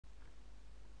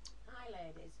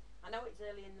I know it's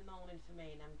early in the morning for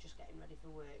me and I'm just getting ready for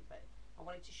work, but I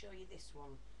wanted to show you this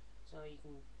one so you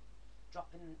can drop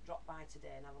by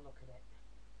today and have a look at it.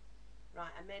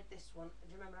 Right, I made this one. Do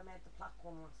you remember I made the plaque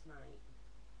one last night?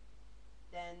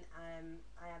 Then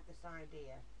I had this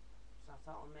idea, so I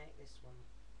thought I'll make this one.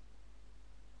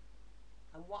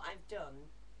 And what I've done,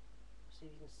 see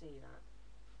if you can see that,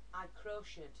 I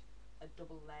crocheted a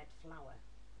double layered flower. I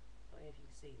don't know if you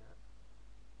can see that.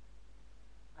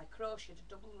 I crocheted a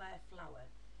double layer flower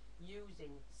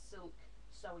using silk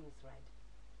sewing thread,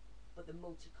 but the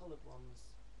multicoloured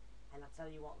ones. And I tell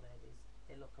you what, ladies,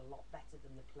 they look a lot better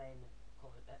than the plain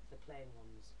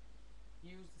ones.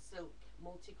 Use the silk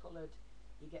multicoloured,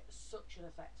 you get such an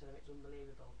effect on them, it's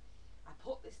unbelievable. I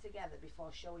put this together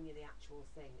before showing you the actual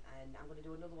thing, and I'm going to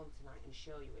do another one tonight and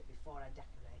show you it before I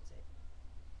decorate it.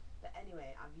 But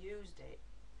anyway, I've used it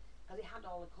because it had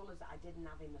all the colours that I didn't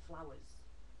have in the flowers.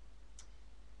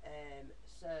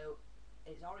 So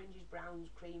it's oranges, browns,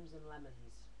 creams and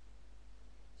lemons.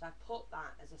 So I put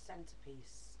that as a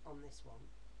centrepiece on this one.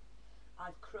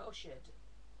 I've crocheted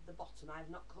the bottom, I've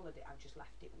not coloured it, I've just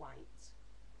left it white.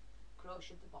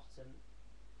 Crocheted the bottom,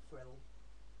 frill,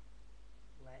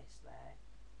 lace there.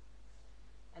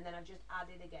 And then I've just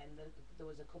added again, there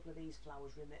was a couple of these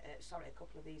flowers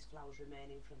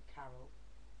remaining from Carol.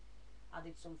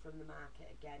 Added some from the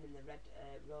market again in the red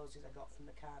roses I got from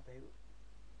the car boot.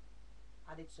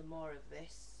 Added some more of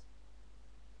this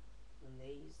and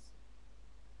these.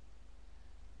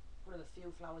 Put a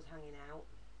few flowers hanging out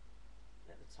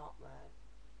at the top there.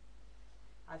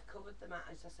 I've covered them out,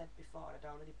 as I said before, I'd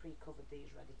already pre-covered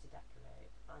these ready to decorate.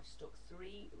 I've stuck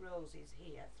 3 roses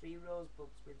here, 3 rose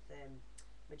buds with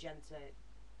magenta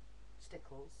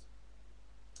stickles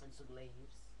and some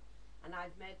leaves. And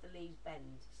I've made the leaves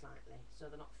bend slightly so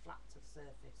they're not flat to the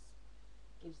surface.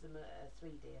 Gives them a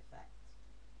 3D effect.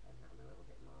 And that a little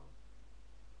bit more.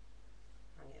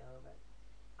 Hang it over.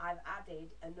 I've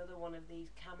added another one of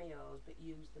these cameos but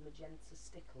used the magenta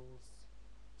stickles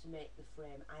to make the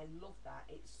frame. I love that.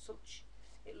 It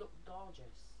looks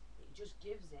gorgeous. It just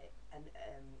gives it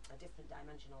a different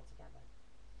dimension altogether.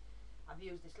 I've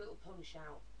used this little punch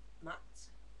out mat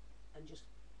and just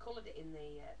coloured it in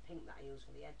the pink that I use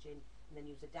for the edging, and then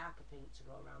used a darker pink to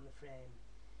go around the frame.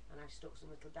 And I've stuck some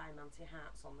little diamante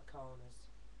hearts on the corners.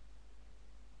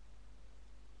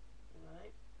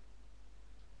 Alright.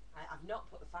 I've not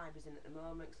put the fibres in at the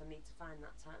moment because I need to find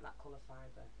that colour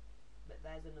fibre. But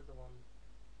there's another one.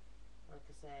 Like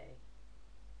I say,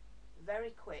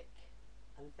 very quick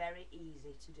and very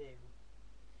easy to do.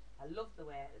 I love the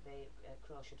way the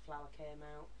crocheted flower came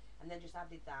out, and then just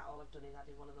added that. All I've done is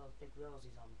added one of those big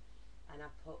roses on, and I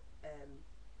put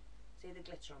see the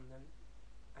glitter on them.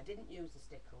 I didn't use the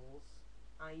stickles,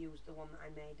 I used the one that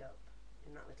I made up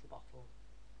in that little bottle,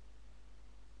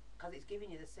 because it's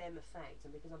giving you the same effect,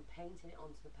 and because I'm painting it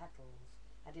onto the petals,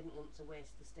 I didn't want to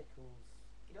waste the stickles.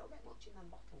 You don't get much in them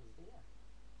bottles, do you?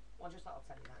 Well, I just thought I'd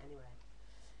tell you that anyway.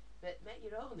 But make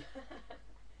your own.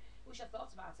 Wish I thought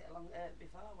about it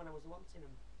before when I was wanting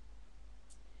them.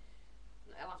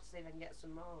 I'll have to see if I can get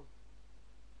some more.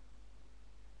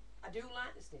 I do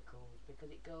like the stickles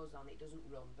because it goes on, it doesn't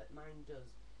run, but mine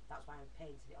does. That's why I've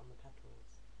painted it on the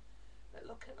petals. But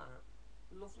look at that.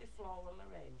 Lovely floral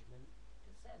arrangement.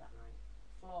 Did I say that right?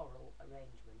 Floral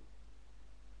arrangement.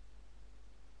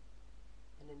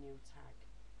 And a new tag.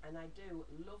 And I do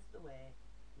love the way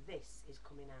this is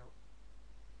coming out.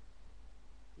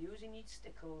 Using your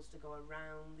stickles to go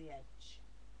around the edge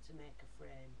to make a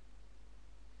frame.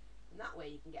 And that way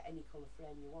you can get any colour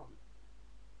frame you want.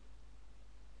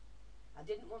 I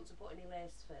didn't want to put any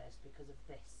lace first because of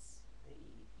this.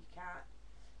 You can't,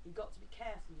 you've got to be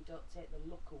careful you don't take the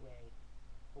look away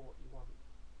for what you want.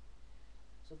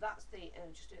 So that's the,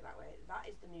 just do it that way, that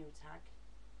is the new tag.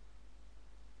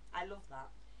 I love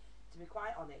that. To be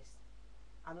quite honest,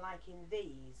 I'm liking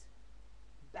these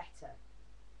better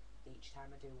each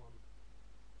time I do one.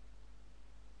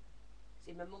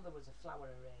 See, my mother was a flower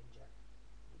arranger.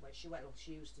 Well,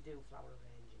 she used to do flower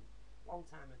arranging a long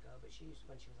time ago, but she used to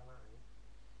when she was alive.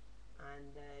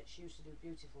 And she used to do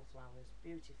beautiful flowers,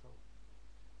 beautiful.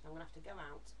 So I'm going to have to go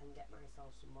out and get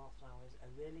myself some more flowers, a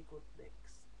really good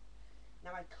mix.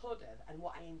 Now I could have, and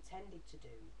what I intended to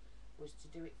do was to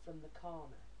do it from the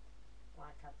corner,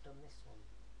 like I've done this one.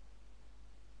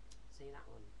 See that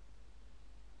one?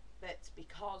 But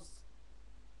because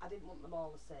I didn't want them all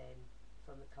the same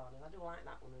from the corners, I do like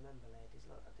that one, remember ladies,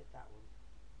 look, I did that one.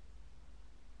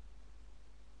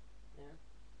 Yeah.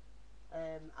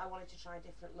 I wanted to try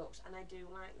different looks, and I do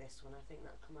like this one. I think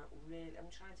that'll come out really, I'm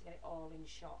trying to get it all in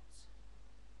shots.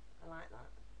 I like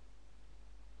that.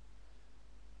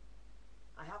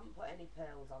 I haven't haven't put any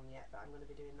pearls on yet, but I'm going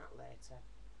to be doing that later.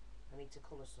 I need to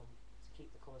colour some to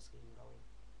keep the colour scheme going.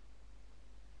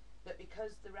 But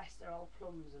because the rest are all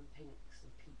plums and pinks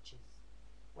and peaches,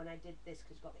 when I did this,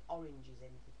 because it's got the oranges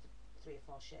in, the 3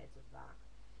 or 4 shades of that,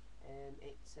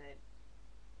 it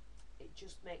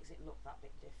just makes it look that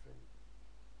bit different.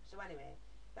 So anyway,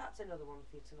 that's another one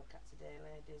for you to look at today,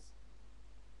 ladies.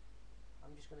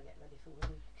 I'm just going to get ready for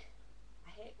work. I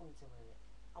hate going to work.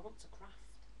 I want to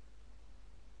craft.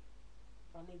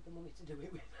 But I need the money to do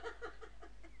it with.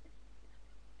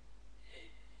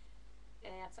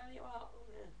 Yeah, I tell you what,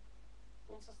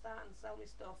 once I start and sell my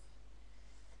stuff,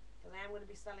 because I am going to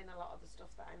be selling a lot of the stuff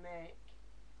that I make,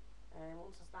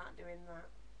 once I start doing that,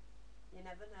 you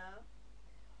never know,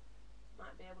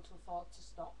 might be able to afford to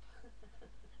stop.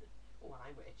 Oh,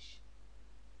 I wish.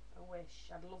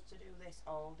 I'd love to do this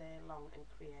all day long and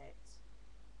create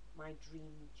my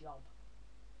dream job.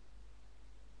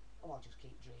 Oh, I'll just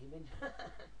keep dreaming.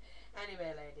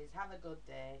 Anyway, ladies, have a good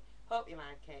day. Hope you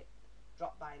like it.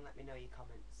 Drop by and let me know your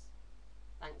comments.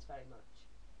 Thanks very much.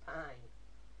 Bye.